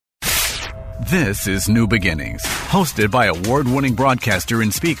This is New Beginnings, hosted by award-winning broadcaster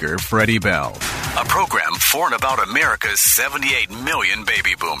and speaker Freddie Bell. A program for and about America's 78 million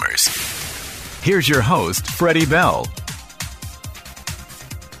baby boomers. Here's your host, Freddie Bell.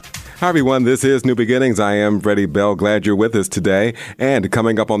 Hi, everyone. This is New Beginnings. I am Freddie Bell. Glad you're with us today. And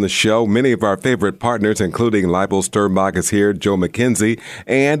coming up on the show, many of our favorite partners, including Leibel Sternbach is here, Joe McKenzie,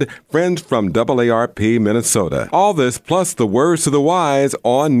 and friends from AARP Minnesota. All this plus the words to the wise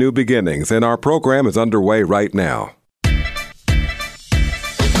on New Beginnings. And our program is underway right now.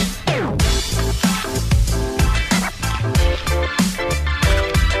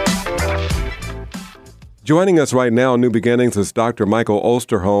 Joining us right now on New Beginnings is Dr. Michael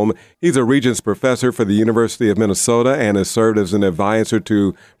Osterholm. He's a Regents Professor for the University of Minnesota and has served as an advisor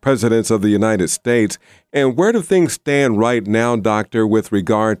to presidents of the United States. And where do things stand right now, Doctor, with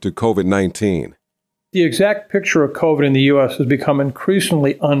regard to COVID-19? The exact picture of COVID in the U.S. has become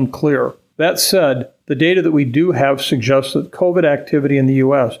increasingly unclear. That said, the data that we do have suggests that COVID activity in the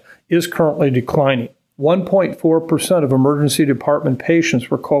U.S. is currently declining. 1.4% of emergency department patients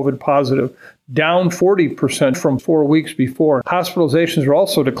were COVID positive, down 40% from 4 weeks before. Hospitalizations are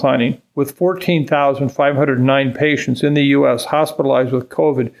also declining, with 14,509 patients in the U.S. hospitalized with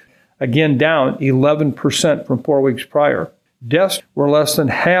COVID, again down 11% from 4 weeks prior. Deaths were less than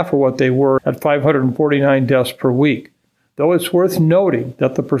half of what they were at 549 deaths per week. Though it's worth noting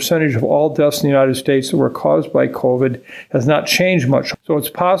that the percentage of all deaths in the United States that were caused by COVID has not changed much. So it's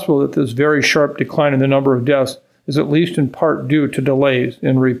possible that this very sharp decline in the number of deaths is at least in part due to delays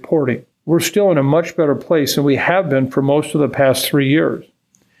in reporting. We're still in a much better place than we have been for most of the past 3 years.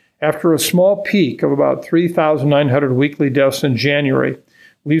 After a small peak of about 3,900 weekly deaths in January,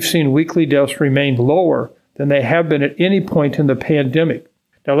 we've seen weekly deaths remain lower than they have been at any point in the pandemic.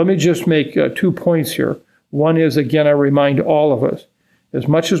 Now, let me just make 2 points here. One is, again, I remind all of us, as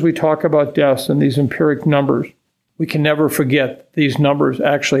much as we talk about deaths and these empiric numbers, we can never forget these numbers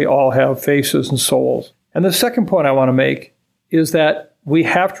actually all have faces and souls. And the second point I want to make is that we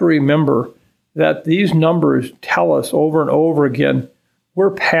have to remember that these numbers tell us over and over again,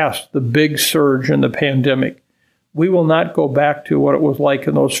 we're past the big surge in the pandemic. We will not go back to what it was like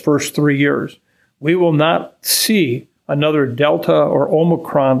in those first 3 years. We will not see another Delta or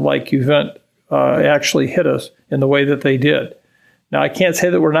Omicron-like event actually hit us in the way that they did. Now, I can't say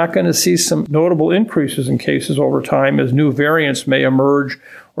that we're not going to see some notable increases in cases over time as new variants may emerge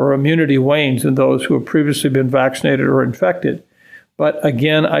or immunity wanes in those who have previously been vaccinated or infected. But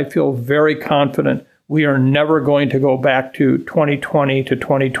again, I feel very confident we are never going to go back to 2020 to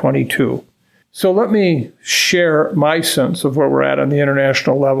 2022. So let me share my sense of where we're at on the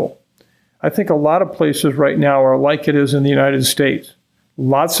international level. I think a lot of places right now are like it is in the United States.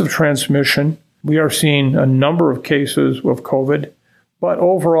 Lots of transmission. We are seeing a number of cases of COVID, but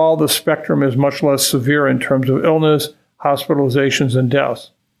overall the spectrum is much less severe in terms of illness, hospitalizations, and deaths.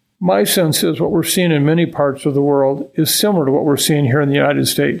 My sense is what we're seeing in many parts of the world is similar to what we're seeing here in the United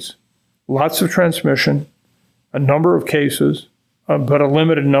States. Lots of transmission, a number of cases, but a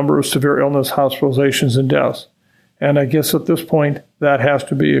limited number of severe illness, hospitalizations, and deaths. And I guess at this point, that has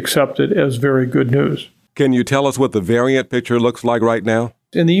to be accepted as very good news. Can you tell us what the variant picture looks like right now?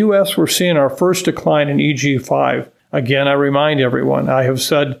 In the U.S., we're seeing our first decline in EG5. Again, I remind everyone, I have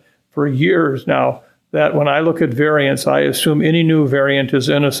said for years now that when I look at variants, I assume any new variant is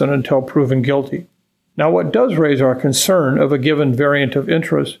innocent until proven guilty. Now, what does raise our concern of a given variant of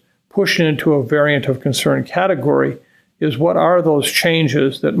interest pushing into a variant of concern category is what are those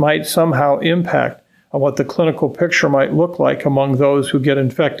changes that might somehow impact on what the clinical picture might look like among those who get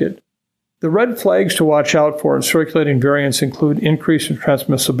infected. The red flags to watch out for in circulating variants include increase in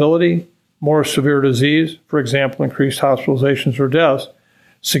transmissibility, more severe disease, for example, increased hospitalizations or deaths,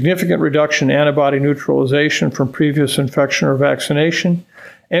 significant reduction in antibody neutralization from previous infection or vaccination,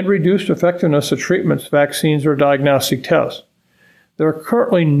 and reduced effectiveness of treatments, vaccines, or diagnostic tests. There are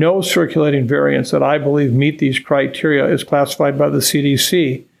currently no circulating variants that I believe meet these criteria as classified by the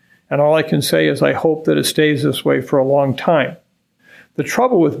CDC, and all I can say is I hope that it stays this way for a long time. The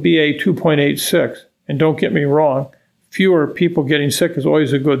trouble with BA 2.86, and don't get me wrong, fewer people getting sick is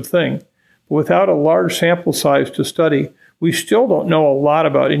always a good thing. But without a large sample size to study, we still don't know a lot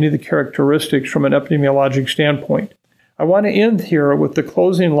about any of the characteristics from an epidemiologic standpoint. I want to end here with the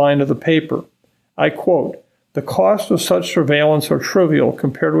closing line of the paper. I quote, "The costs of such surveillance are trivial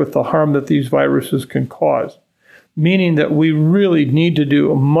compared with the harm that these viruses can cause," meaning that we really need to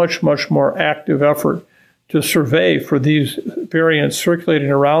do a much, much more active effort to survey for these variants circulating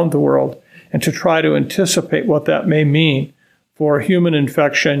around the world and to try to anticipate what that may mean for human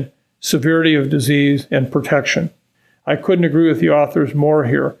infection, severity of disease, and protection. I couldn't agree with the authors more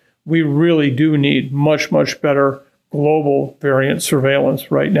here. we really do need much, much better global variant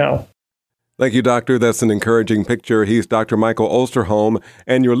surveillance right now. Thank you, Doctor. That's an encouraging picture. He's Dr. Michael Osterholm,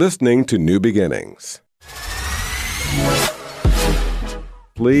 and you're listening to New Beginnings.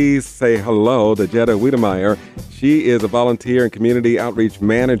 Please say hello to Jetta Wiedemeyer. She is a volunteer and community outreach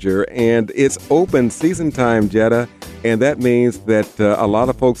manager, and it's open season time, Jetta, and that means that a lot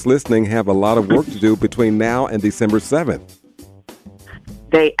of folks listening have a lot of work to do between now and December 7th.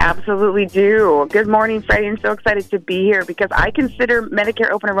 They absolutely do. Good morning, Freddie. I'm so excited to be here because I consider Medicare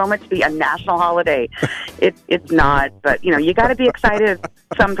open enrollment to be a national holiday. It's not, but, you got to be excited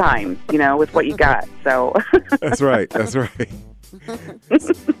sometimes, with what you got. So That's right. That's right.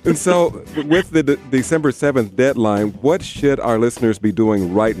 And so with the December 7th deadline, what should our listeners be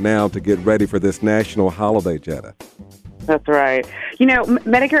doing right now to get ready for this national holiday, Jetta? That's right.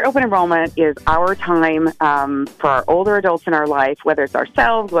 Medicare open enrollment is our time for our older adults in our life, whether it's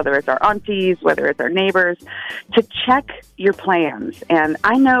ourselves, whether it's our aunties, whether it's our neighbors, to check your plans. And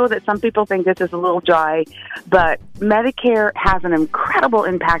I know that some people think this is a little dry, but Medicare has an incredible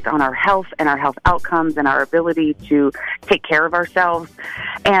impact on our health and our health outcomes and our ability to take care of ourselves.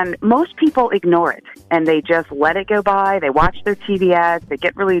 And most people ignore it, and they just let it go by. They watch their TV ads, they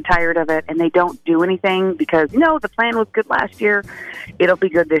get really tired of it, and they don't do anything because, the plan was good last year, it'll be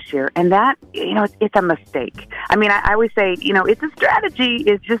good this year. And that, it's a mistake. I mean, I always say, it's a strategy,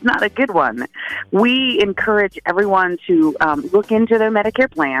 it's just not a good one. We encourage everyone to look into their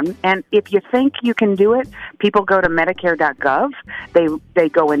Medicare plan. And if you think you can do it, people go to Medicare.gov. They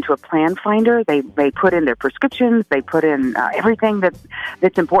go into a plan finder. They put in their prescriptions. They put in everything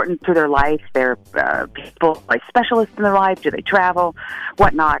that's important to their life. Their people, like specialists in their life. Do they travel?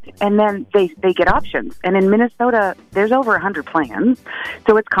 Whatnot. And then they get options. And in Minnesota, there's over 100 plans,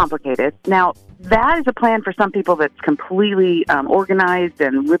 so it's complicated. Now, that is a plan for some people that's completely organized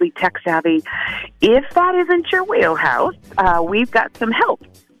and really tech-savvy. If that isn't your wheelhouse, we've got some help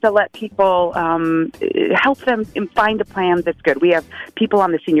to let people help them find a plan that's good. We have people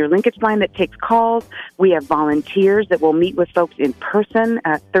on the senior linkage line that takes calls. We have volunteers that will meet with folks in person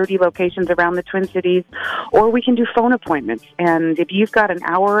at 30 locations around the Twin Cities, or we can do phone appointments. And if you've got an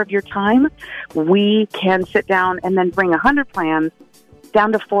hour of your time, we can sit down and then bring 100 plans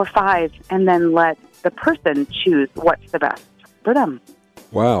down to 4 or 5, and then let the person choose what's the best for them.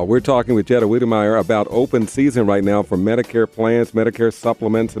 Wow, we're talking with Jetta Wiedemeyer about open season right now for Medicare plans, Medicare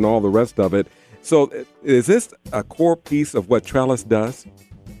supplements, and all the rest of it. So is this a core piece of what Trellis does?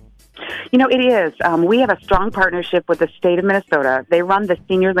 It is. We have a strong partnership with the state of Minnesota. They run the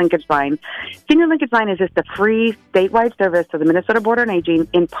Senior Linkage Line. Senior Linkage Line is just a free statewide service to the Minnesota Board on Aging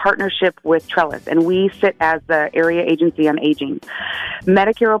in partnership with Trellis, and we sit as the area agency on aging.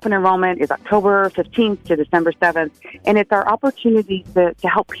 Medicare open enrollment is October 15th to December 7th, and it's our opportunity to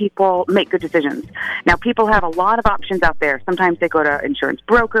help people make good decisions. Now, people have a lot of options out there. Sometimes they go to insurance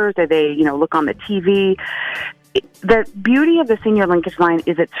brokers, or they look on the TV. The beauty of the Senior Linkage Line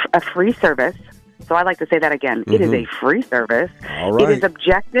is it's a free service. So I like to say that again. Mm-hmm. It is a free service. All right. It is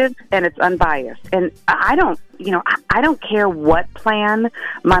objective and it's unbiased. And I don't care what plan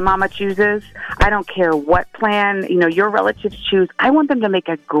my mama chooses. I don't care what plan, your relatives choose. I want them to make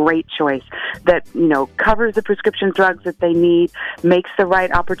a great choice that, covers the prescription drugs that they need, makes the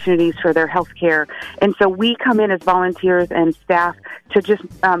right opportunities for their health care. And so we come in as volunteers and staff to just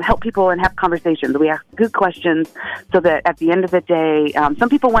help people and have conversations. We ask good questions so that at the end of the day, some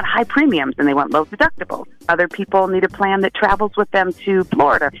people want high premiums and they want low deductibles. Other people need a plan that travels with them to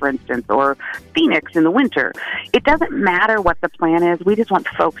Florida, for instance, or Phoenix in the winter. It doesn't matter what the plan is. We just want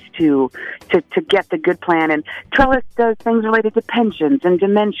folks to get the good plan. And Trellis does things related to pensions and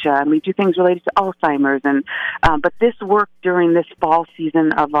dementia, and we do things related to Alzheimer's. And but this work during this fall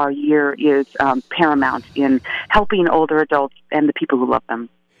season of our year is paramount in helping older adults and the people who love them.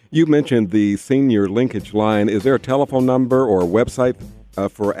 You mentioned the Senior Linkage Line. Is there a telephone number or a website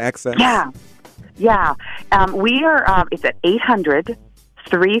for access? Yeah. We are, it's at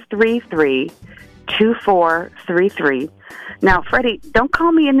 800-333-2433. Now, Freddie, don't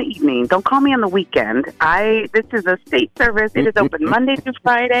call me in the evening. Don't call me on the weekend. This is a state service. It is open Monday through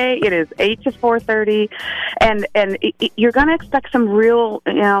Friday. It is 8 to 4:30. And you're going to expect some real,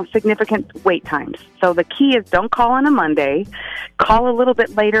 significant wait times. So the key is don't call on a Monday. Call a little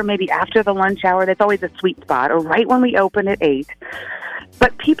bit later, maybe after the lunch hour. That's always a sweet spot, or right when we open at 8.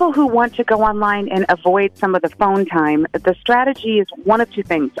 But people who want to go online and avoid some of the phone time, the strategy is one of two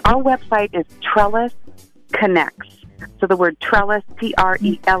things. Our website is Trellis Connects. So the word Trellis,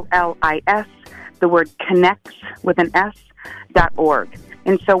 Trellis, the word Connects with an S.org.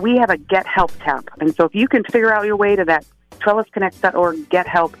 And so we have a Get Help tab. And so if you can figure out your way to that TrellisConnects.org, Get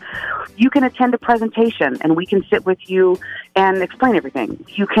Help, You can attend a presentation, and we can sit with you and explain everything.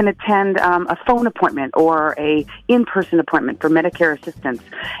 You can attend a phone appointment or a in-person appointment for Medicare assistance.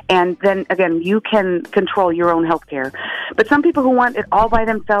 And then, again, you can control your own health care. But some people who want it all by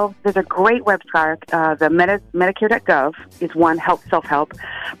themselves, there's a great website, the Medicare.gov is one, self-help.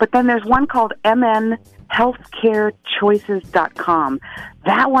 But then there's one called MNHealthcareChoices.com.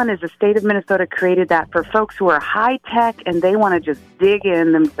 That one is the state of Minnesota created that for folks who are high-tech and they want to just dig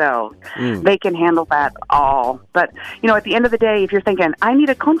in themselves. They can handle that all. But, at the end of the day, if you're thinking, I need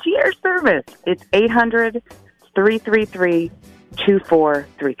a concierge service, it's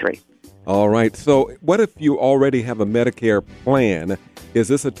 800-333-2433. All right. So what if you already have a Medicare plan? Is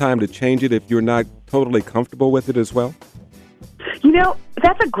this a time to change it if you're not totally comfortable with it as well?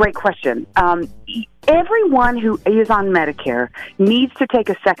 That's a great question. Everyone who is on Medicare needs to take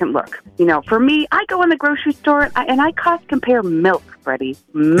a second look. For me, I go in the grocery store and I cost compare milk, Freddie,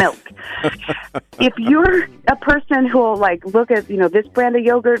 milk. If you're a person who will look at, this brand of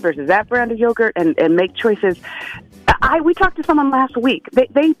yogurt versus that brand of yogurt and make choices. We talked to someone last week. They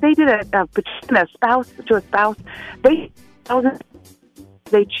did a petition, a spouse to a spouse. They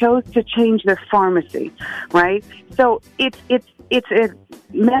chose to change their pharmacy, right? So it's a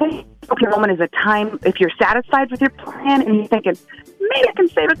Medicare enrollment is a time, if you're satisfied with your plan and you're thinking, maybe I can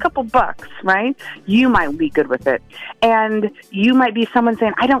save a couple bucks, right? You might be good with it. And you might be someone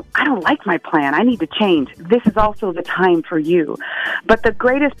saying, I don't like my plan. I need to change. This is also the time for you. But the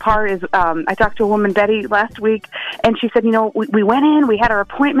greatest part is, I talked to a woman, Betty, last week, and she said, we went in, we had our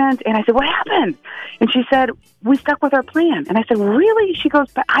appointment, and I said, what happened? And she said, we stuck with our plan. And I said, really? She goes,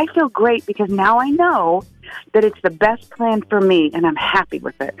 but I feel great because now I know that it's the best plan for me, and I'm happy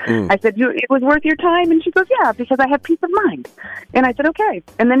with it. I said, it was worth your time? And she goes, yeah, because I have peace of mind. And I said, okay.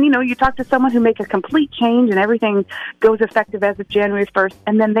 And then, you talk to someone who makes a complete change, and everything goes effective as of January 1st,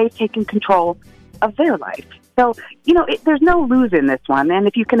 and then they've taken control of their life. So, there's no lose in this one. And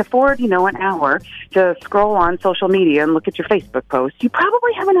if you can afford, an hour to scroll on social media and look at your Facebook posts, you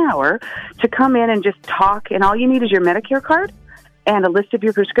probably have an hour to come in and just talk, and all you need is your Medicare card and a list of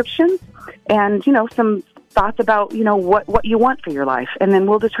your prescriptions and, some thoughts about, what you want for your life. And then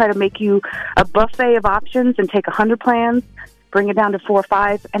we'll just try to make you a buffet of options and take 100 plans, bring it down to 4 or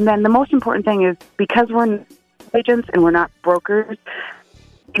 5. And then the most important thing is because we're agents and we're not brokers,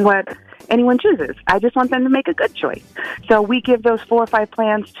 what anyone chooses. I just want them to make a good choice. So we give those 4 or 5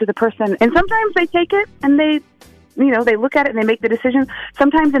 plans to the person. And sometimes they take it and they look at it and they make the decision.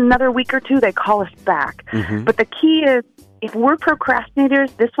 Sometimes in another week or two, they call us back. But the key is, if we're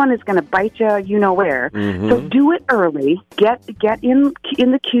procrastinators, this one is going to bite you, where. So do it early. Get in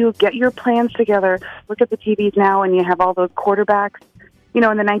the queue. Get your plans together. Look at the TVs now, and you have all those quarterbacks, in the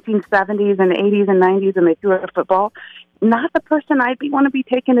 1970s and 80s and 90s, and they threw out a football. Not the person I'd want to be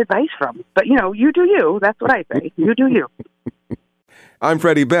taking advice from. But, you do you. That's what I say. You do you. I'm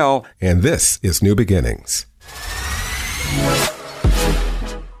Freddie Bell, and this is New Beginnings.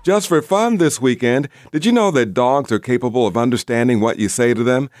 Just for fun this weekend, did you know that dogs are capable of understanding what you say to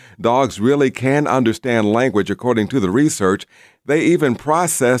them? Dogs really can understand language according to the research. They even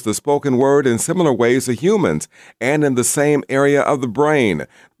process the spoken word in similar ways to humans and in the same area of the brain.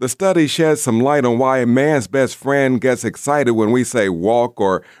 The study sheds some light on why a man's best friend gets excited when we say walk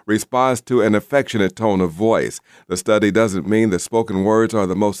or responds to an affectionate tone of voice. The study doesn't mean that spoken words are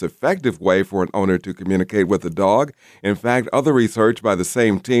the most effective way for an owner to communicate with a dog. In fact, other research by the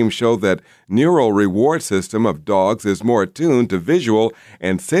same team showed that neural reward system of dogs is more attuned to visual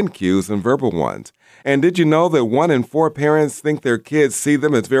and scent cues than verbal ones. And did you know that 1 in 4 parents think their kids see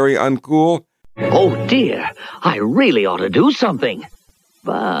them as very uncool? Oh dear, I really ought to do something.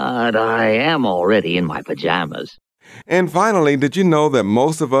 But I am already in my pajamas. And finally, did you know that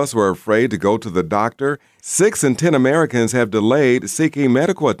most of us were afraid to go to the doctor? 6 in 10 Americans have delayed seeking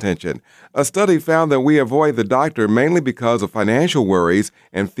medical attention. A study found that we avoid the doctor mainly because of financial worries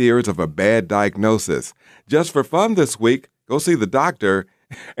and fears of a bad diagnosis. Just for fun this week, go see the doctor.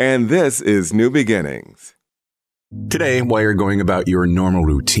 And this is New Beginnings. Today, while you're going about your normal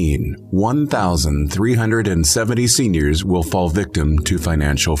routine, 1,370 seniors will fall victim to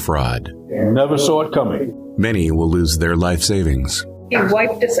financial fraud. Never saw it coming. Many will lose their life savings. He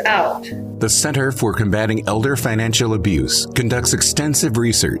wiped us out. The Center for Combating Elder Financial Abuse conducts extensive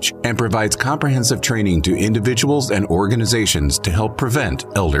research and provides comprehensive training to individuals and organizations to help prevent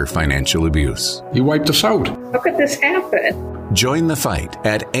elder financial abuse. He wiped us out. How could this happen? Join the fight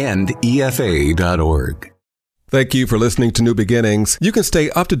at endefa.org. Thank you for listening to New Beginnings. You can stay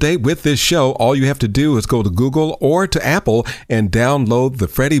up to date with this show. All you have to do is go to Google or to Apple and download the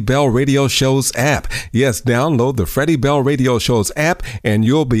Freddie Bell Radio Show's app. Yes, download the Freddie Bell Radio Show's app and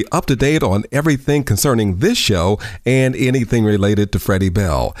you'll be up to date on everything concerning this show and anything related to Freddie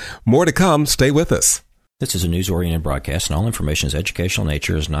Bell. More to come. Stay with us. This is a news-oriented broadcast, and all information is educational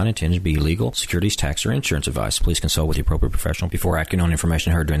nature, is not intended to be legal, securities, tax, or insurance advice. Please consult with the appropriate professional before acting on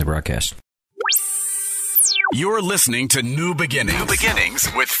information heard during the broadcast. You're listening to New Beginnings. New Beginnings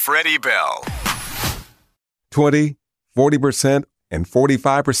with Freddie Bell. 20, 40%, and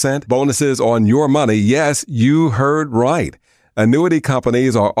 45% bonuses on your money. Yes, you heard right. Annuity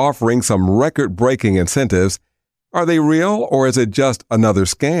companies are offering some record-breaking incentives. Are they real, or is it just another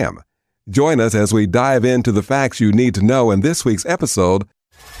scam? Join us as we dive into the facts you need to know in this week's episode.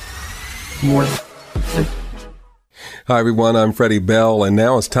 Hi, everyone. I'm Freddie Bell, and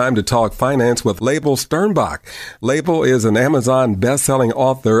now it's time to talk finance with Label Sternbach. Label is an Amazon best-selling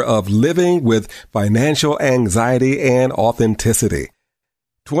author of Living with Financial Anxiety and Authenticity.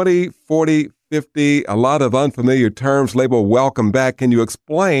 20, 40, 50, a lot of unfamiliar terms. Label, welcome back. Can you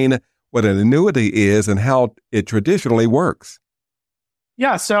explain what an annuity is and how it traditionally works?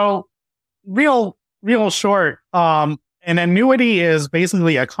 Yeah, so real short, an annuity is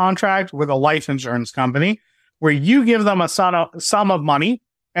basically a contract with a life insurance company where you give them a sum of money,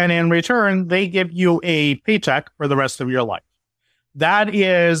 and in return, they give you a paycheck for the rest of your life. That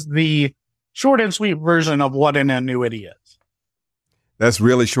is the short and sweet version of what an annuity is. That's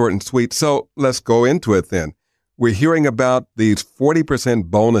really short and sweet. So let's go into it then. We're hearing about these 40%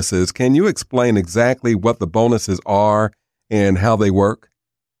 bonuses. Can you explain exactly what the bonuses are and how they work?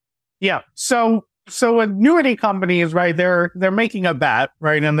 Yeah. So annuity companies, right, they're making a bet,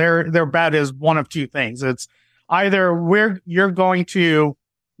 right? And their bet is one of two things. It's either you're going to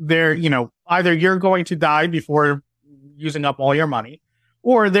die before using up all your money,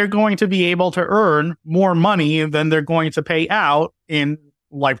 or they're going to be able to earn more money than they're going to pay out in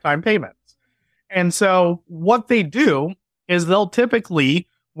lifetime payments. And so what they do is they'll typically,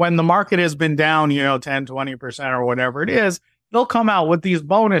 when the market has been down, 10, 20% or whatever it is, they'll come out with these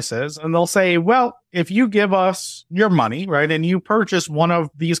bonuses and they'll say, well, if you give us your money, right, and you purchase one of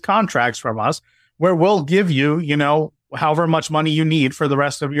these contracts from us, where we'll give you, however much money you need for the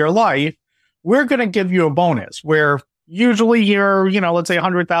rest of your life, we're going to give you a bonus where usually your, let's say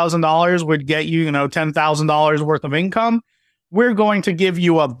 $100,000 would get you, $10,000 worth of income. We're going to give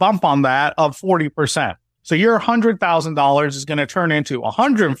you a bump on that of 40%. So your $100,000 is going to turn into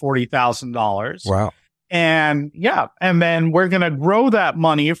 $140,000. Wow. And then we're going to grow that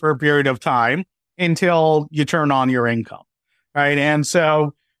money for a period of time until you turn on your income. Right. And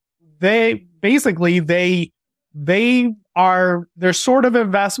so they're sort of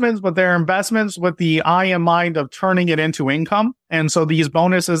investments, but they're investments with the eye in mind of turning it into income. And so these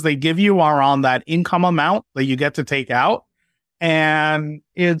bonuses they give you are on that income amount that you get to take out. And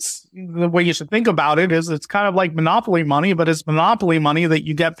it's the way you should think about it is it's kind of like monopoly money, but it's monopoly money that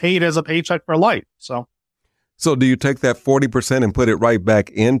you get paid as a paycheck for life. So do you take that 40% and put it right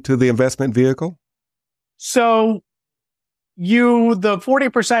back into the investment vehicle? So the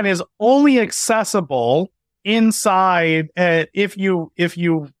 40% is only accessible inside if you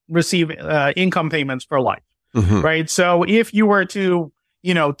receive income payments for life, right? So if you were to,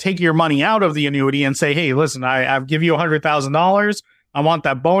 take your money out of the annuity and say, hey, listen, I've give you $100,000. I want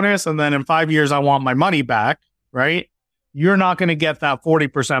that bonus. And then in 5 years, I want my money back, right? You're not going to get that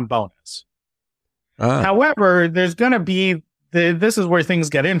 40% bonus. However, there's going to be, this is where things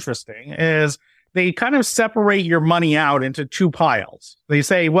get interesting, is they kind of separate your money out into two piles. They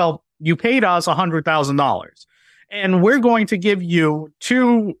say, well, you paid us $100,000 and we're going to give you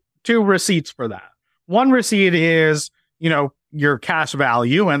two receipts for that. One receipt is, your cash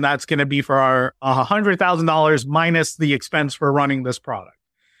value, and that's going to be for our $100,000 minus the expense for running this product.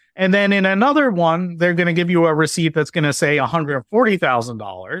 And then in another one, they're going to give you a receipt that's going to say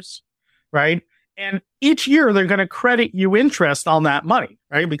 $140,000, right? And each year they're going to credit you interest on that money,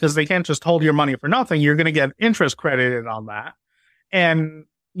 right? Because they can't just hold your money for nothing. You're going to get interest credited on that. And,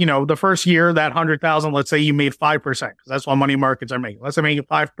 the first year, that $100,000, let's say you made 5%, because that's what money markets are making. Let's say make it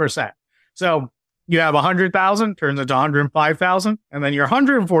 5%. So you have 100,000 turns into 105,000, and then your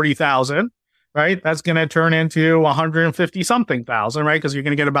 140,000, right? That's going to turn into 150 something thousand, right? Because you're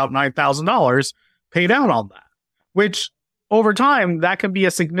going to get about $9,000 paid out on that, which over time, that can be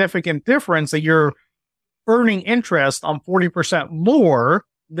a significant difference that you're earning interest on 40% more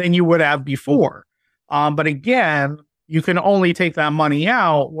than you would have before. But again, you can only take that money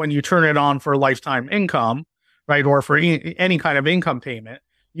out when you turn it on for lifetime income, right? Or for any kind of income payment.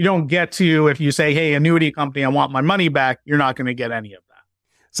 you don't get to, if you say, hey, annuity company, I want my money back, you're not going to get any of that.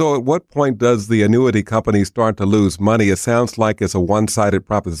 So at what point does the annuity company start to lose money? It sounds like it's a one-sided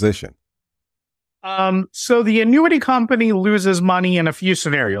proposition. So the annuity company loses money in a few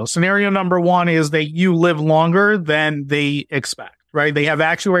scenarios. Scenario number one is that you live longer than they expect, right? They have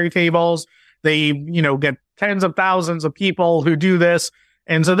actuary tables. They, get tens of thousands of people who do this.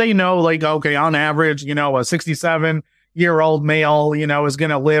 And so they know, like, okay, on average, a 67-year-old male, is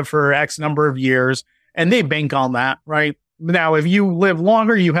going to live for X number of years. And they bank on that, right? Now, if you live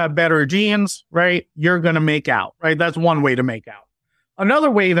longer, you have better genes, right? You're going to make out, right? That's one way to make out.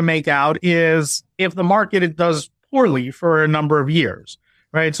 Another way to make out is if the market does poorly for a number of years,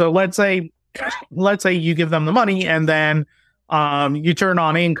 right? So let's say you give them the money and then you turn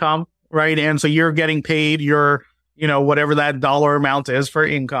on income, right? And so you're getting paid your, whatever that dollar amount is for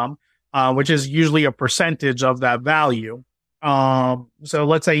income, which is usually a percentage of that value. So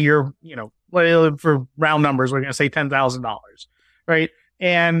let's say you're, for round numbers, we're going to say $10,000, right?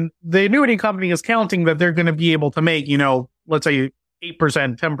 And the annuity company is counting that they're going to be able to make, let's say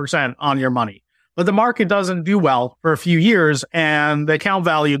 8%, 10% on your money. But the market doesn't do well for a few years and the account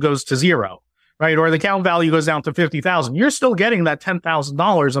value goes to zero, right? Or the account value goes down to 50,000. You're still getting that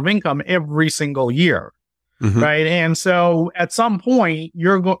 $10,000 of income every single year, right? And so at some point,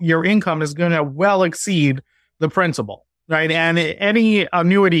 your income is going to well exceed the principal, right? And any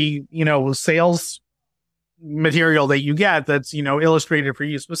annuity, sales material that you get that's, illustrated for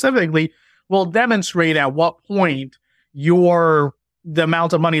you specifically will demonstrate at what point the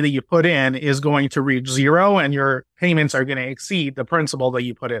amount of money that you put in is going to reach zero and your payments are going to exceed the principal that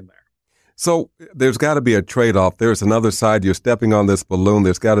you put in there. So there's got to be a trade-off. There's another side. You're stepping on this balloon.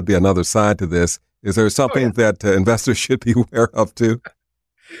 There's got to be another side to this. Is there something that investors should be aware of too?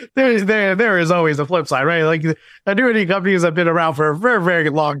 There is always a flip side, right? Like annuity companies have been around for a very, very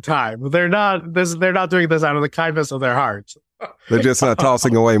long time. They're not doing this out of the kindness of their hearts. They're just not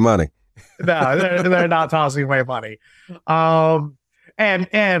tossing away money. No, they're not tossing away money.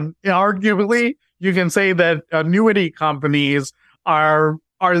 And arguably, you can say that annuity companies are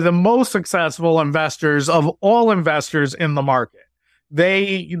the most successful investors of all investors in the market.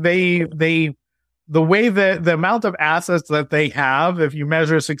 The way that the amount of assets that they have, if you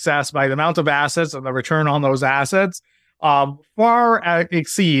measure success by the amount of assets and the return on those assets, far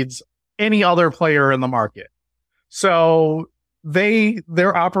exceeds any other player in the market. So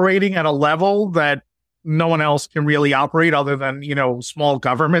they're operating at a level that no one else can really operate other than, small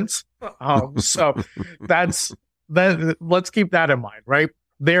governments. So let's keep that in mind, right?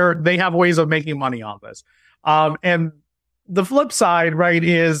 They have ways of making money on this. And the flip side, right,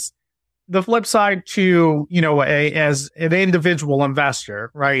 is the flip side to, as an individual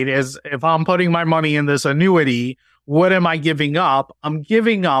investor, right, is if I'm putting my money in this annuity, what am I giving up? I'm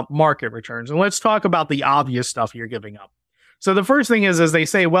giving up market returns. And let's talk about the obvious stuff you're giving up. So the first thing is they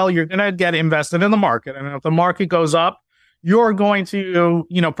say, well, you're going to get invested in the market. And if the market goes up, you're going to,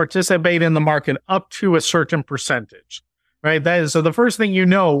 participate in the market up to a certain percentage, right? So the first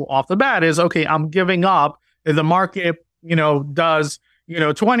thing off the bat is, okay, I'm giving up. If the market, does,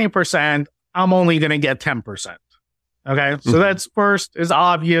 20%, I'm only going to get 10%. Okay. So that's first is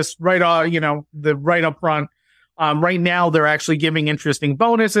obvious, right? Right up front. Right now, they're actually giving interesting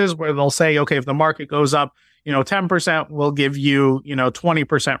bonuses where they'll say, okay, if the market goes up, 10%, we'll give you,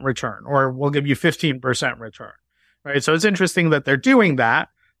 20% return, or we'll give you 15% return, right? So it's interesting that they're doing that.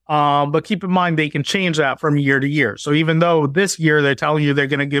 But keep in mind, they can change that from year to year. So even though this year they're telling you they're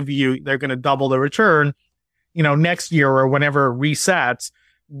going to double the return, next year or whenever it resets,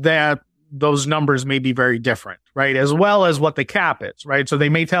 that those numbers may be very different, right? As well as what the cap is, right? So they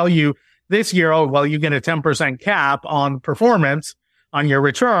may tell you this year, oh, well, you get a 10% cap on performance on your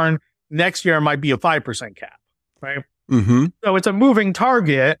return. Next year might be a 5% cap, right? So it's a moving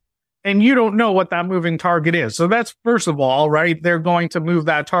target and you don't know what that moving target is. So that's first of all, right? They're going to move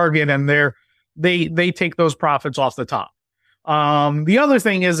that target and they take those profits off the top. The other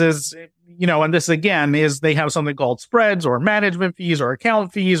thing is, and this again is they have something called spreads or management fees or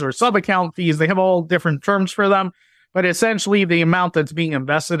account fees or sub-account fees. They have all different terms for them, but essentially the amount that's being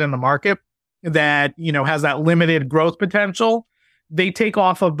invested in the market that, has that limited growth potential, they take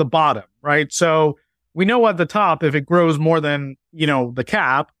off of the bottom, right? So we know at the top, if it grows more than, the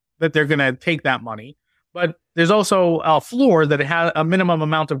cap, that they're going to take that money. But there's also a floor that it has a minimum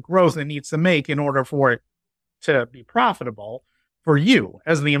amount of growth it needs to make in order for it to be profitable for you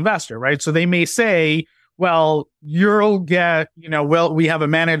as the investor, right? So they may say, well, you'll get, we have a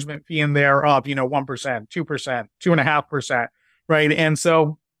management fee in there of, 1%, 2%, 2.5%, right?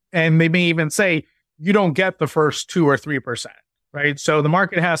 And they may even say, you don't get the first 2 or 3%, right? So the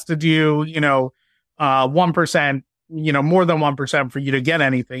market has to do, 1%, more than 1% for you to get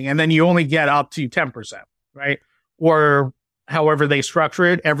anything. And then you only get up to 10%, right? Or however they structure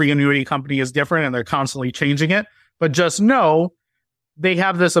it. Every annuity company is different and they're constantly changing it. But just know they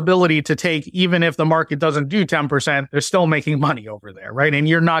have this ability to take, even if the market doesn't do 10%, they're still making money over there, right? And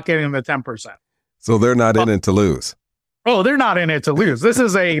you're not getting the 10%. So they're not in it to lose. Oh, they're not in it to lose. This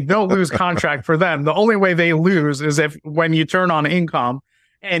is a no-lose contract for them. The only way they lose is if when you turn on income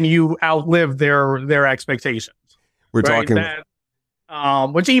and you outlive their expectations. We're right?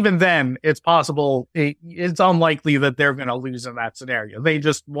 talking... which even then, it's possible, it's unlikely that they're going to lose in that scenario. They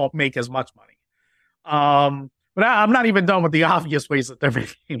just won't make as much money. But I'm not even done with the obvious ways that they're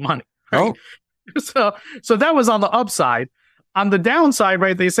making money. Right? Oh. So that was on the upside. On the downside,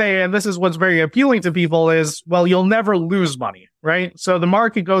 right, they say, and this is what's very appealing to people is, well, you'll never lose money, right? So the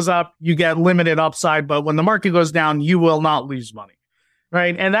market goes up, you get limited upside, but when the market goes down, you will not lose money,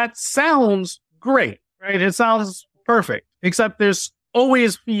 right? And that sounds great, right? It sounds perfect, except there's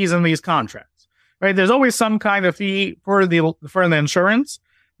always fees in these contracts, right? There's always some kind of fee for the insurance.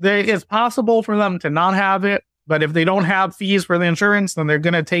 It's possible for them to not have it, but if they don't have fees for the insurance, then they're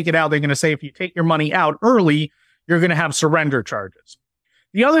going to take it out. They're going to say, if you take your money out early, you're going to have surrender charges.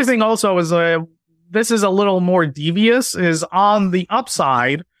 The other thing also is, this is a little more devious, is on the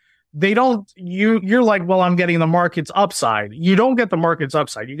upside, you're like, well, I'm getting the market's upside. You don't get the market's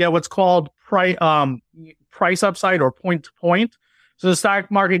upside. You get what's called price upside or point to point. So the stock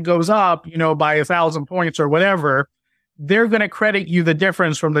market goes up, by 1,000 points or whatever. They're going to credit you the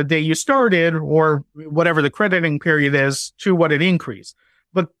difference from the day you started or whatever the crediting period is to what it increased.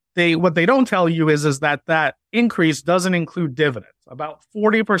 But what they don't tell you is that increase doesn't include dividends. About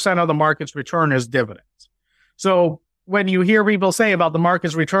 40% of the market's return is dividends. So when you hear people say about the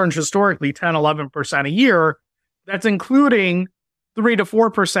market's returns historically 10, 11% a year, that's including 3 to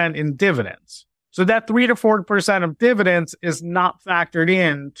 4% in dividends. So that 3 to 4% of dividends is not factored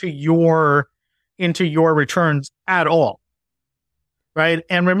into your returns at all, right?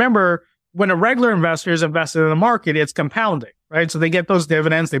 And remember, when a regular investor is invested in the market, it's compounding, right? So they get those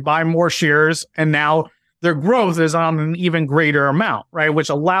dividends, they buy more shares, and now their growth is on an even greater amount, right? Which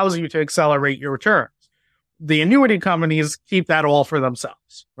allows you to accelerate your returns. The annuity companies keep that all for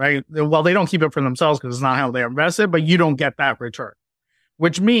themselves, right? Well, they don't keep it for themselves because it's not how they invested, but you don't get that return,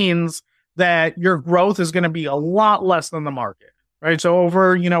 which means that your growth is going to be a lot less than the market. Right. So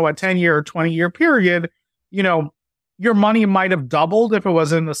over, a 10-year or 20-year period, your money might have doubled if it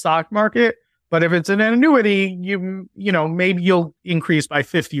was in the stock market. But if it's in an annuity, maybe you'll increase by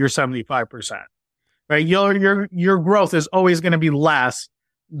 50 or 75%. Right. Your growth is always going to be less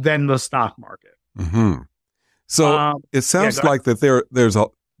than the stock market. Mm-hmm. So it sounds like that there's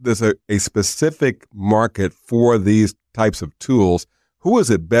a specific market for these types of tools. Who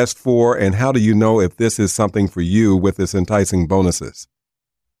is it best for, and how do you know if this is something for you with this enticing bonuses?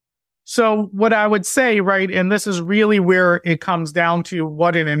 So what I would say, right, and this is really where it comes down to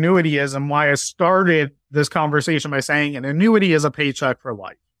what an annuity is and why I started this conversation by saying an annuity is a paycheck for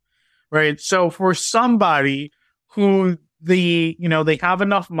life, right? So for somebody who they have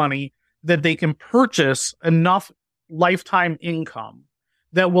enough money that they can purchase enough lifetime income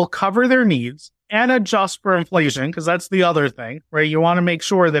that will cover their needs and adjust for inflation, because that's the other thing, right? You want to make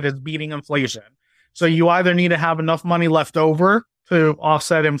sure that it's beating inflation. So you either need to have enough money left over to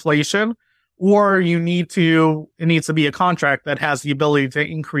offset inflation, or it needs to be a contract that has the ability to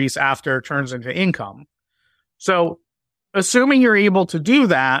increase after it turns into income. So assuming you're able to do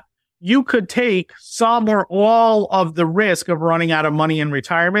that, you could take some or all of the risk of running out of money in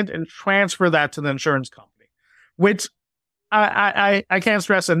retirement and transfer that to the insurance company, which I can't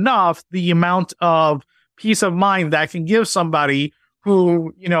stress enough the amount of peace of mind that can give somebody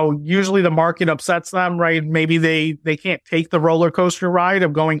who, usually the market upsets them, right? Maybe they can't take the roller coaster ride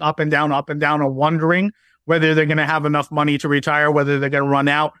of going up and down, or wondering whether they're going to have enough money to retire, whether they're going to run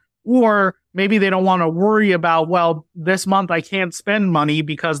out, or maybe they don't want to worry about, well, this month I can't spend money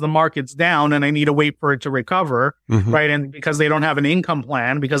because the market's down and I need to wait for it to recover, right? And because they don't have an income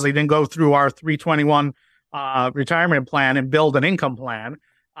plan, because they didn't go through our 321 retirement plan and build an income plan.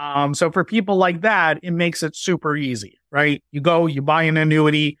 So for people like that, it makes it super easy, right? You buy an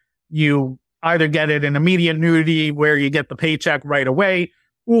annuity, you either get it an immediate annuity where you get the paycheck right away,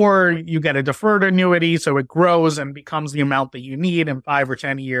 or you get a deferred annuity. So it grows and becomes the amount that you need in 5 or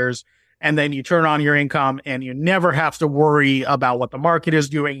 10 years. And then you turn on your income and you never have to worry about what the market is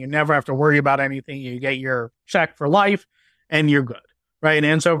doing. You never have to worry about anything. You get your check for life and you're good, right?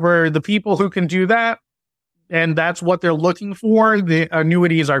 And so for the people who can do that, and that's what they're looking for, the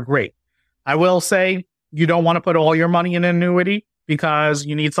annuities are great. I will say You don't want to put all your money in an annuity because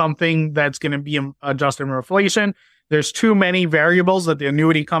you need something that's going to be adjusted for inflation. There's too many variables that the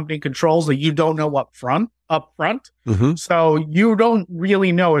annuity company controls that you don't know up front. Mm-hmm. So you don't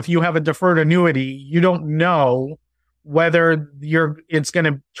really know if you have a deferred annuity, you don't know whether it's going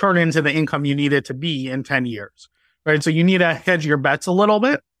to turn into the income you need it to be in 10 years, right? So you need to hedge your bets a little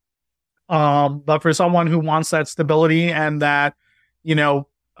bit. But for someone who wants that stability and that,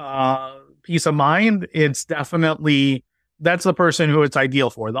 peace of mind, it's definitely, that's the person who it's ideal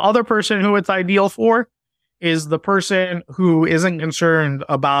for. The other person who it's ideal for is the person who isn't concerned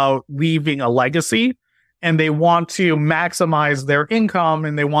about leaving a legacy and they want to maximize their income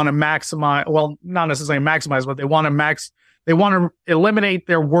and they want to maximize, well, not necessarily maximize, but they want to eliminate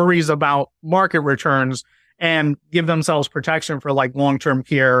their worries about market returns and give themselves protection for like long-term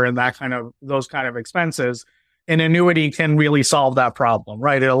care and those kind of expenses. An annuity can really solve that problem,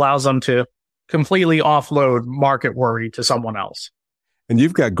 right? It allows them to completely offload market worry to someone else. And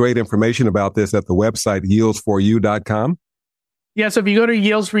you've got great information about this at the website yields4u.com. Yes, if you go to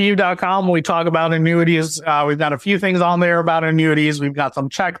yields4u.com, we talk about annuities. We've got a few things on there about annuities. We've got some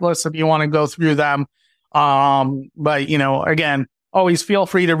checklists if you want to go through them. But, again, always feel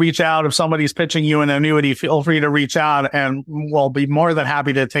free to reach out. If somebody's pitching you an annuity, feel free to reach out and we'll be more than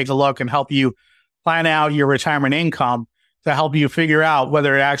happy to take a look and help you plan out your retirement income to help you figure out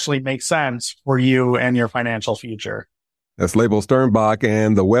whether it actually makes sense for you and your financial future. That's Leibel Sternbach,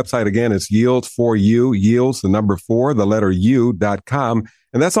 and the website again is yields4u, yields, the number 4, the letter u.com.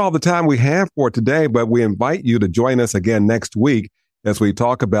 And that's all the time we have for today, but we invite you to join us again next week as we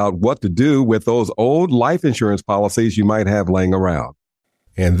talk about what to do with those old life insurance policies you might have laying around.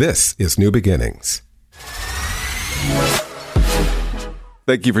 And this is New Beginnings.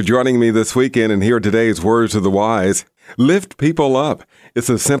 Thank you for joining me this weekend, and here are today's words of the wise. Lift people up. It's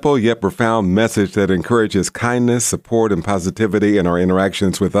a simple yet profound message that encourages kindness, support, and positivity in our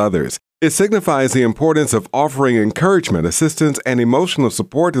interactions with others. It signifies the importance of offering encouragement, assistance, and emotional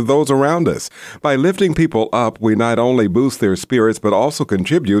support to those around us. By lifting people up, we not only boost their spirits, but also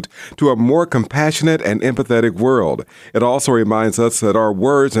contribute to a more compassionate and empathetic world. It also reminds us that our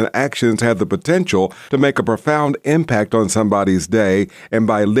words and actions have the potential to make a profound impact on somebody's day, and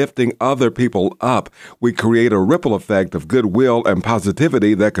by lifting other people up, we create a ripple effect of goodwill and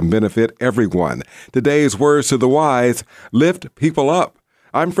positivity that can benefit everyone. Today's words to the wise: lift people up.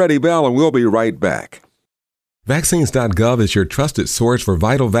 I'm Freddie Bell, and we'll be right back. Vaccines.gov is your trusted source for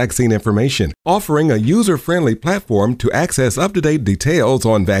vital vaccine information, offering a user-friendly platform to access up-to-date details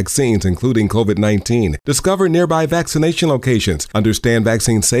on vaccines, including COVID-19. Discover nearby vaccination locations, understand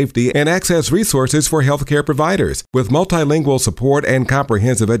vaccine safety, and access resources for healthcare providers. With multilingual support and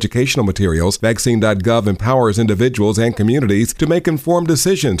comprehensive educational materials, Vaccine.gov empowers individuals and communities to make informed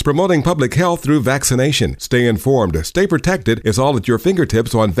decisions, promoting public health through vaccination. Stay informed, stay protected is all at your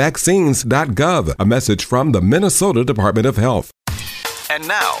fingertips on Vaccines.gov. A message from the Minnesota Department of Health. And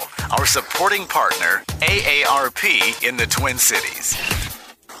now, our supporting partner, AARP in the Twin Cities.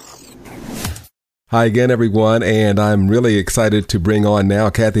 Hi again, everyone, and I'm really excited to bring on now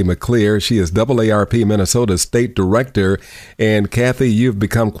Kathy McClear. She is AARP Minnesota's State Director. And Kathy, you've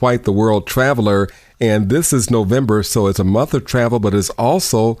become quite the world traveler, and this is November, so it's a month of travel, but it's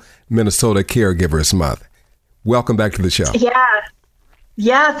also Minnesota Caregivers Month. Welcome back to the show.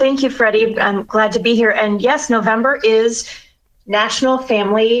 Yeah, thank you, Freddie. I'm glad to be here. And yes, November is National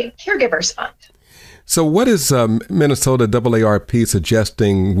Family Caregivers Month. So what is Minnesota AARP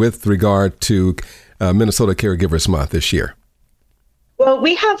suggesting with regard to Minnesota Caregivers Month this year? Well,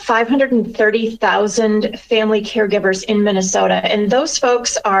 we have 530,000 family caregivers in Minnesota, and those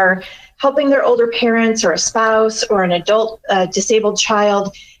folks are helping their older parents or a spouse or an adult disabled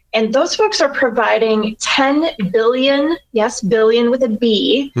child. And those folks are providing $10 billion, yes, billion with a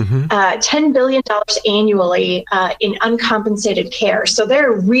B, $10 billion annually in uncompensated care. So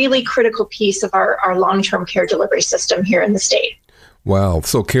they're a really critical piece of our long-term care delivery system here in the state. Wow.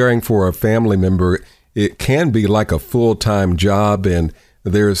 So caring for a family member, it can be like a full-time job, and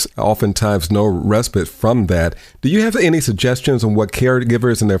there's oftentimes no respite from that. Do you have any suggestions on what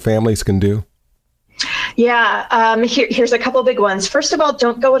caregivers and their families can do? Yeah, here's a couple big ones. First of all,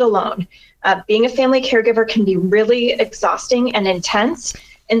 don't go it alone. Being a family caregiver can be really exhausting and intense.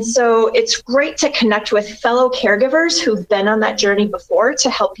 And so it's great to connect with fellow caregivers who've been on that journey before to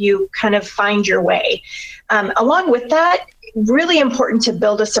help you kind of find your way. Along with that, really important to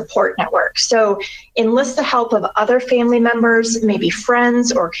build a support network. So enlist the help of other family members, maybe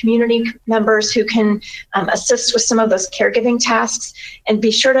friends or community members who can assist with some of those caregiving tasks, and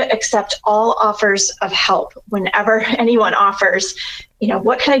be sure to accept all offers of help whenever anyone offers.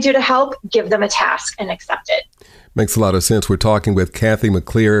 what can I do to help? Give them a task and accept it. Makes a lot of sense. We're talking with Kathy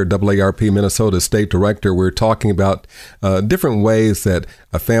McClear, AARP Minnesota State Director. We're talking about different ways that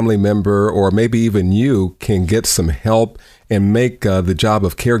a family member or maybe even you can get some help and make the job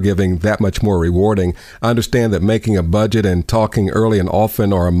of caregiving that much more rewarding. I understand that making a budget and talking early and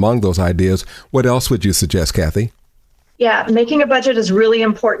often are among those ideas. What else would you suggest, Kathy? Yeah, making a budget is really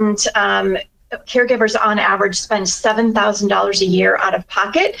important. Caregivers on average spend $7,000 a year out of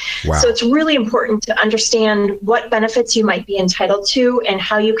pocket. Wow. So it's really important to understand what benefits you might be entitled to and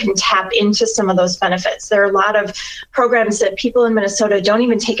how you can tap into some of those benefits. There are a lot of programs that people in Minnesota don't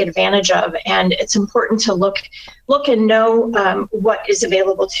even take advantage of, and it's important to look and know what is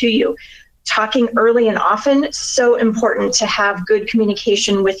available to you. Talking early and often, so important to have good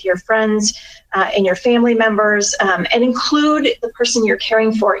communication with your friends and your family members, and include the person you're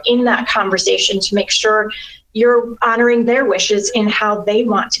caring for in that conversation to make sure you're honoring their wishes in how they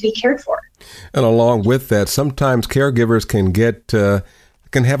want to be cared for. And along with that, sometimes caregivers can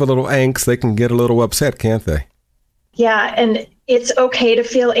have a little angst. They can get a little upset, can't they? Yeah, and it's okay to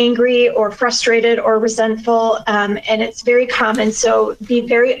feel angry or frustrated or resentful, and it's very common. So be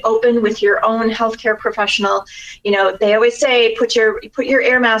very open with your own healthcare professional. They always say put your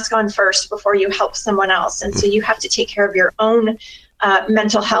air mask on first before you help someone else, and so you have to take care of your own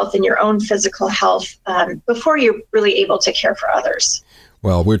mental health and your own physical health before you're really able to care for others.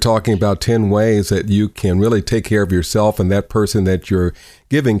 Well, we're talking about 10 ways that you can really take care of yourself and that person that you're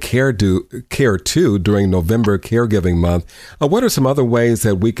giving care to during November Caregiving Month. What are some other ways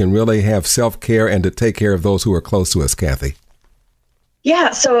that we can really have self-care and to take care of those who are close to us, Kathy?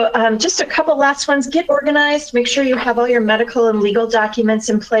 Yeah, so just a couple last ones. Get organized. Make sure you have all your medical and legal documents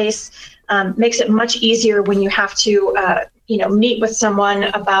in place. Makes it much easier when you have to, meet with someone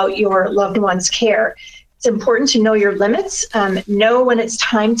about your loved one's care. It's important to know your limits, know when it's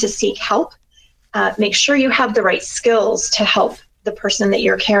time to seek help, make sure you have the right skills to help the person that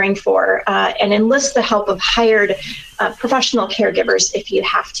you're caring for, and enlist the help of hired professional caregivers if you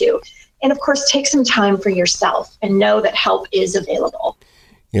have to. And of course, take some time for yourself and know that help is available.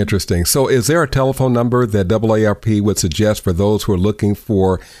 Interesting. So is there a telephone number that AARP would suggest for those who are looking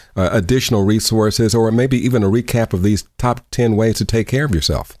for additional resources, or maybe even a recap of these top 10 ways to take care of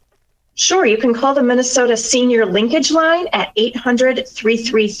yourself? Sure. You can call the Minnesota Senior Linkage Line at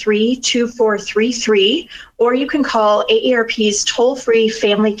 800-333-2433, or you can call AARP's toll-free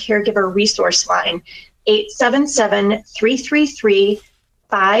Family Caregiver Resource Line,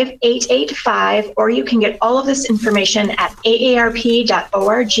 877-333-5885, or you can get all of this information at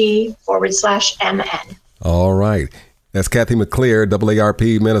aarp.org/MN. All right. That's Kathy McClear,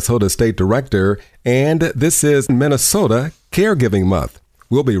 AARP Minnesota State Director, and this is Minnesota Caregiving Month.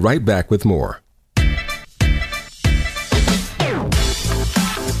 We'll be right back with more.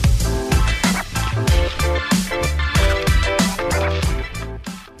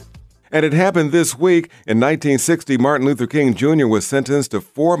 And it happened this week. In 1960, Martin Luther King Jr. was sentenced to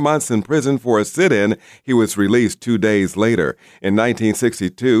 4 months in prison for a sit-in. He was released 2 days later. In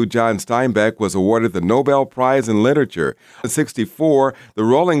 1962, John Steinbeck was awarded the Nobel Prize in Literature. In 1964, the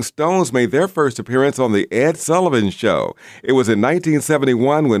Rolling Stones made their first appearance on The Ed Sullivan Show. It was in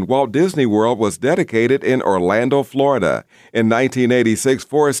 1971 when Walt Disney World was dedicated in Orlando, Florida. In 1986,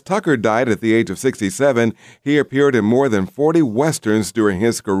 Forrest Tucker died at the age of 67. He appeared in more than 40 westerns during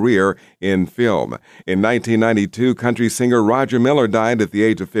his career in film. In 1992, country singer Roger Miller died at the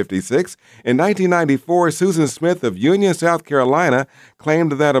age of 56. In 1994, Susan Smith of Union, South Carolina,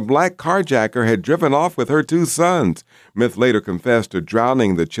 claimed that a black carjacker had driven off with her 2 sons. Smith later confessed to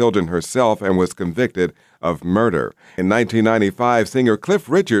drowning the children herself and was convicted of murder. In 1995, singer Cliff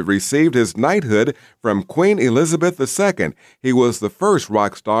Richard received his knighthood from Queen Elizabeth II. He was the first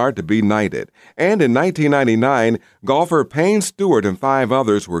rock star to be knighted. And in 1999, golfer Payne Stewart and 5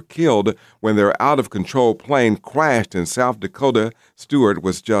 others were killed when their out-of-control plane crashed in South Dakota. Stewart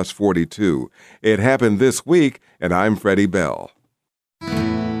was just 42. It happened this week, and I'm Freddie Bell.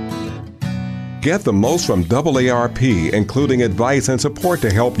 Get the most from AARP, including advice and support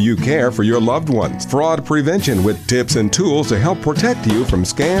to help you care for your loved ones. Fraud prevention with tips and tools to help protect you from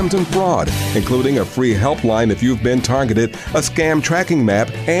scams and fraud, including a free helpline if you've been targeted, a scam tracking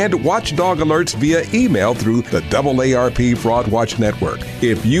map, and watchdog alerts via email through the AARP Fraud Watch Network.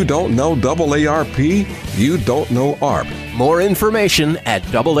 If you don't know AARP, you don't know ARP. More information at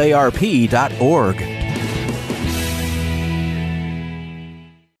AARP.org.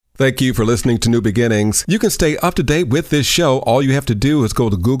 Thank you for listening to New Beginnings. You can stay up to date with this show. All you have to do is go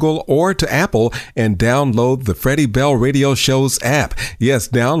to Google or to Apple and download the Freddie Bell Radio Show's app. Yes,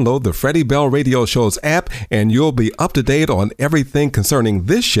 download the Freddie Bell Radio Show's app and you'll be up to date on everything concerning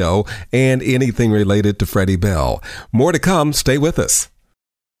this show and anything related to Freddie Bell. More to come. Stay with us.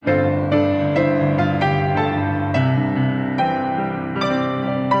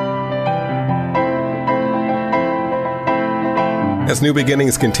 As New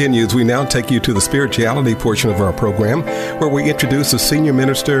Beginnings continues, we now take you to the spirituality portion of our program, where we introduce the Senior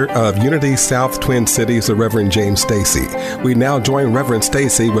Minister of Unity South Twin Cities, the Reverend James Stacy. We now join Reverend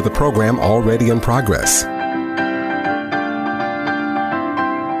Stacy with a program already in progress.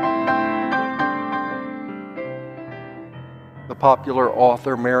 The popular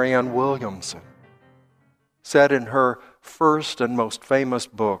author Marianne Williamson said in her first and most famous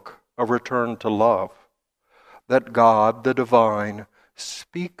book, A Return to Love, that God, the divine,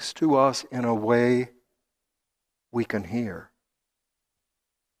 speaks to us in a way we can hear.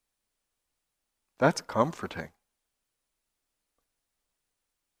 That's comforting.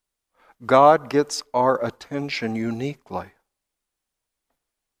 God gets our attention uniquely.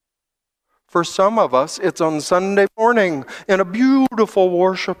 For some of us, it's on Sunday morning in a beautiful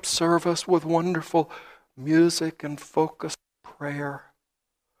worship service with wonderful music and focused prayer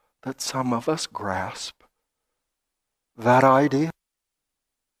that some of us grasp that idea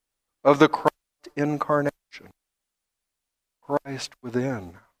of the Christ incarnation, Christ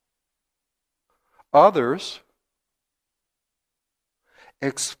within. Others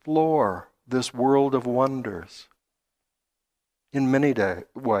explore this world of wonders in many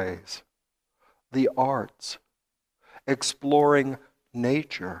ways. The arts, exploring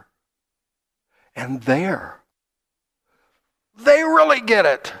nature, and there, they really get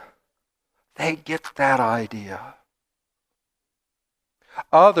it. They get that idea.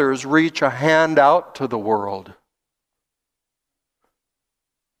 Others reach a hand out to the world,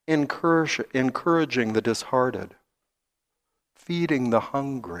 encouraging the disheartened, feeding the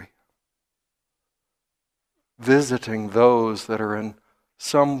hungry, visiting those that are in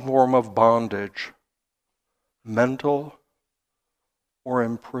some form of bondage, mental or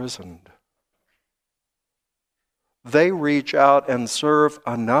imprisoned. They reach out and serve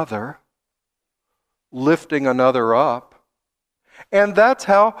another, lifting another up. And that's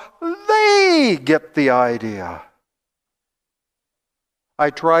how they get the idea. I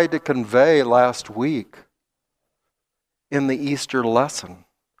tried to convey last week in the Easter lesson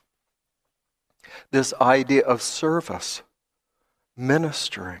this idea of service,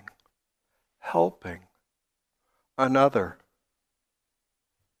 ministering, helping another.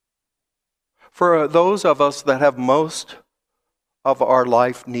 For those of us that have most of our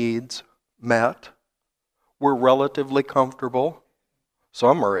life needs met, we're relatively comfortable.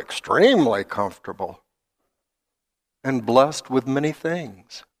 Some are extremely comfortable and blessed with many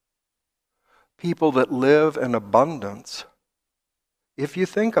things. People that live in abundance, if you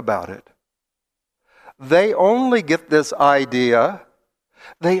think about it, they only get this idea,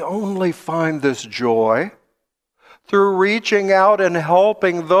 they only find this joy through reaching out and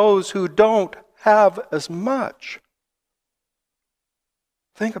helping those who don't have as much.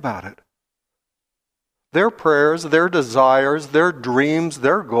 Think about it. Their prayers, their desires, their dreams,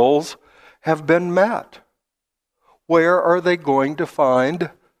 their goals have been met. Where are they going to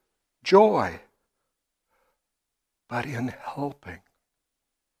find joy? But in helping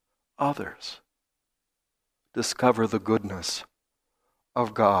others discover the goodness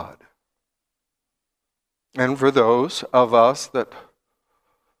of God. And for those of us that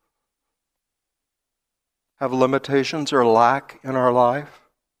have limitations or lack in our life,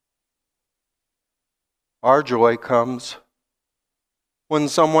 our joy comes when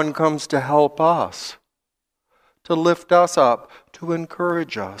someone comes to help us, to lift us up, to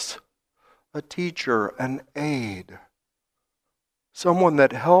encourage us, a teacher, an aid, someone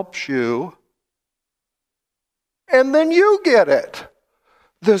that helps you, and then you get it.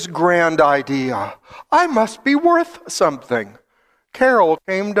 This grand idea, I must be worth something. Carol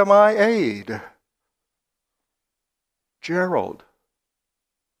came to my aid. Gerald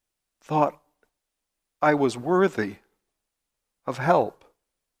thought I was worthy of help,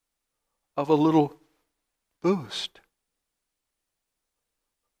 of a little boost.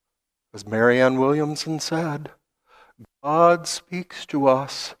 As Marianne Williamson said, God speaks to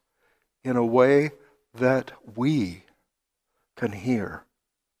us in a way that we can hear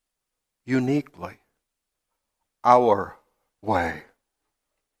uniquely, our way.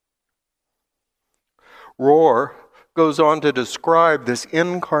 Rohr goes on to describe this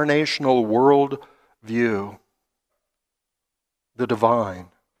incarnational world view, the divine,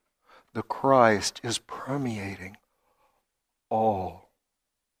 the Christ is permeating all.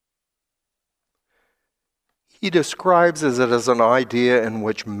 He describes it as an idea in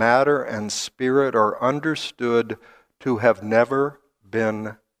which matter and spirit are understood to have never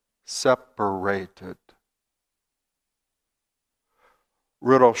been separated.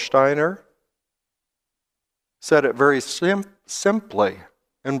 Rudolf Steiner said it very simply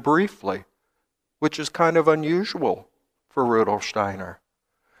and briefly, which is kind of unusual for Rudolf Steiner.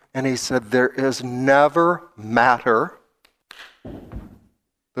 And he said, there is never matter,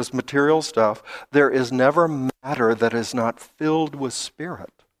 this material stuff, there is never matter that is not filled with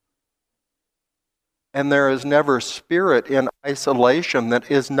spirit. And there is never spirit in isolation that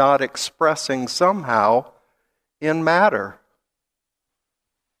is not expressing somehow in matter.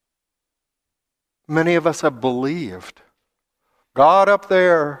 Many of us have believed, God up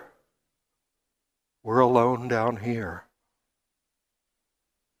there, we're alone down here.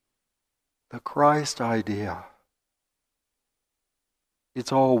 The Christ idea,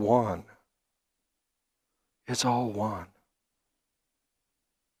 it's all one. It's all one.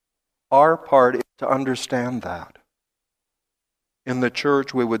 Our part is to understand that. In the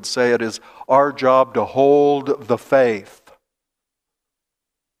church, we would say it is our job to hold the faith,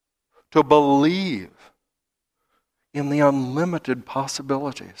 to believe in the unlimited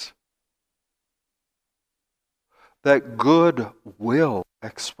possibilities that good will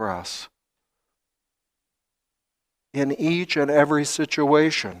express in each and every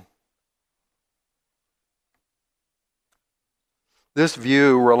situation. This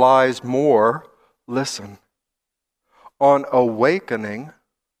view relies more, listen, on awakening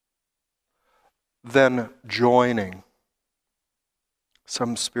than joining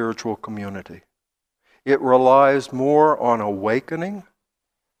some spiritual community. It relies more on awakening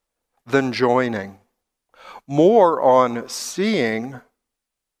than joining, more on seeing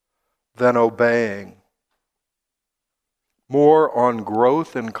than obeying, more on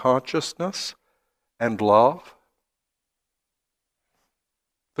growth in consciousness and love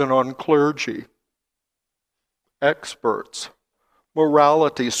than on clergy, experts,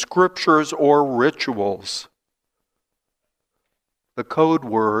 morality, scriptures, or rituals. The code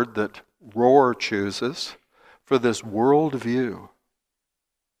word that Rohr chooses for this worldview,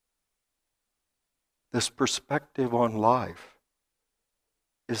 this perspective on life,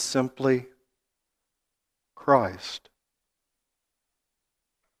 is simply Christ.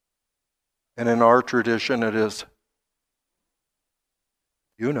 And in our tradition it is,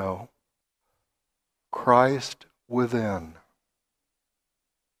 you know, Christ within.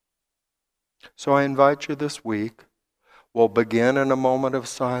 So I invite you this week, we'll begin in a moment of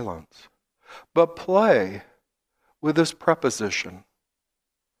silence, but play with this preposition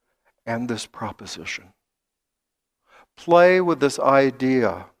and this proposition. Play with this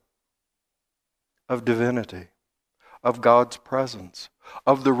idea of divinity, of God's presence,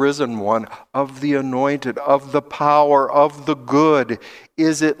 of the risen one, of the anointed, of the power, of the good.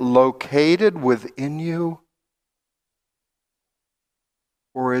 Is it located within you?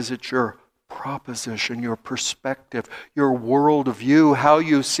 Or is it your proposition, your perspective, your worldview, how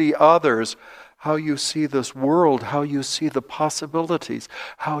you see others, how you see this world, how you see the possibilities,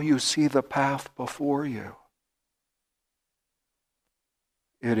 how you see the path before you?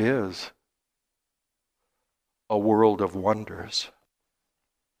 It is a world of wonders.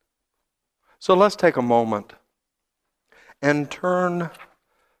 So let's take a moment and turn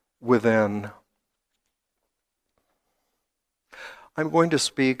within. I'm going to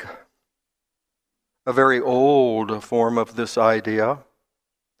speak a very old form of this idea.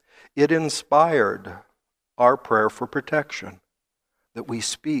 It inspired our prayer for protection that we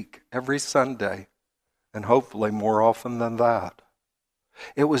speak every Sunday, and hopefully more often than that.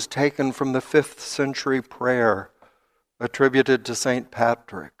 It was taken from the 5th century prayer attributed to St.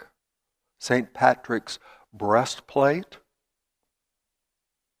 Patrick. St. Patrick's breastplate,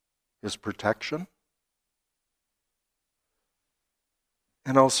 his protection.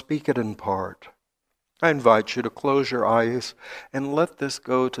 And I'll speak it in part. I invite you to close your eyes and let this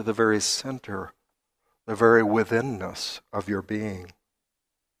go to the very center, the very withinness of your being.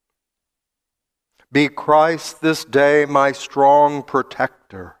 Be Christ this day my strong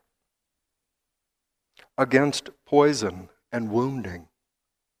protector against poison and wounding.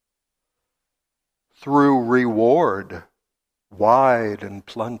 Through reward wide and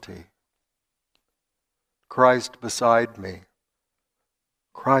plenty. Christ beside me,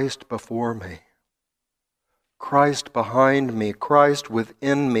 Christ before me, Christ behind me, Christ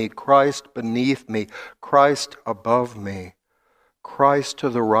within me, Christ beneath me, Christ above me, Christ to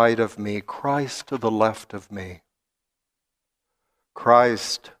the right of me, Christ to the left of me.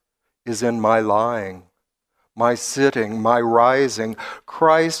 Christ is in my lying, my sitting, my rising.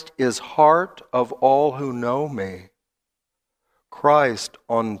 Christ is heart of all who know me, Christ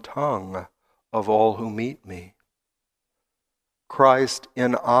on tongue of all who meet me, Christ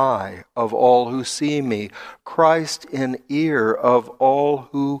in eye of all who see me, Christ in ear of all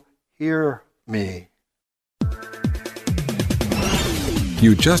who hear me.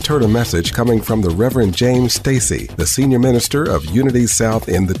 You just heard a message coming from the Reverend James Stacy, the senior minister of Unity South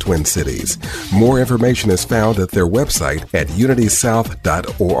in the Twin Cities. More information is found at their website at unitysouth.org.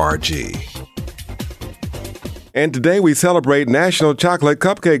 And today we celebrate National Chocolate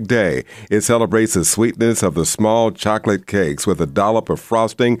Cupcake Day. It celebrates the sweetness of the small chocolate cakes with a dollop of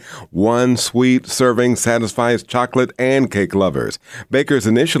frosting. One sweet serving satisfies chocolate and cake lovers. Bakers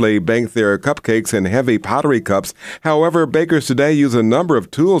initially baked their cupcakes in heavy pottery cups. However, bakers today use a number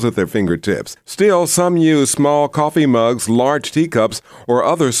of tools at their fingertips. Still, some use small coffee mugs, large teacups, or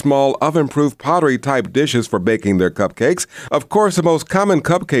other small oven-proof pottery-type dishes for baking their cupcakes. Of course, the most common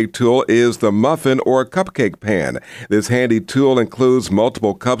cupcake tool is the muffin or cupcake pan. This handy tool includes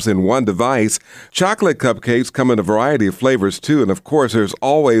multiple cups in one device. Chocolate cupcakes come in a variety of flavors too, and of course there's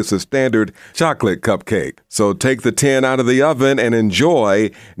always the standard chocolate cupcake. So take the tin out of the oven and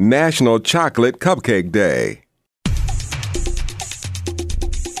enjoy National Chocolate Cupcake Day.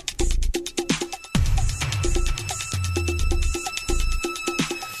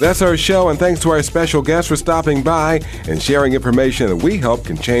 That's our show, and thanks to our special guests for stopping by and sharing information that we hope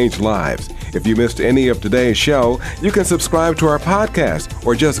can change lives. If you missed any of today's show, you can subscribe to our podcast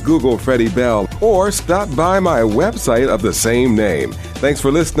or just Google Freddie Bell or stop by my website of the same name. Thanks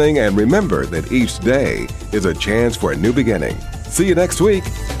for listening, and remember that each day is a chance for a new beginning. See you next week.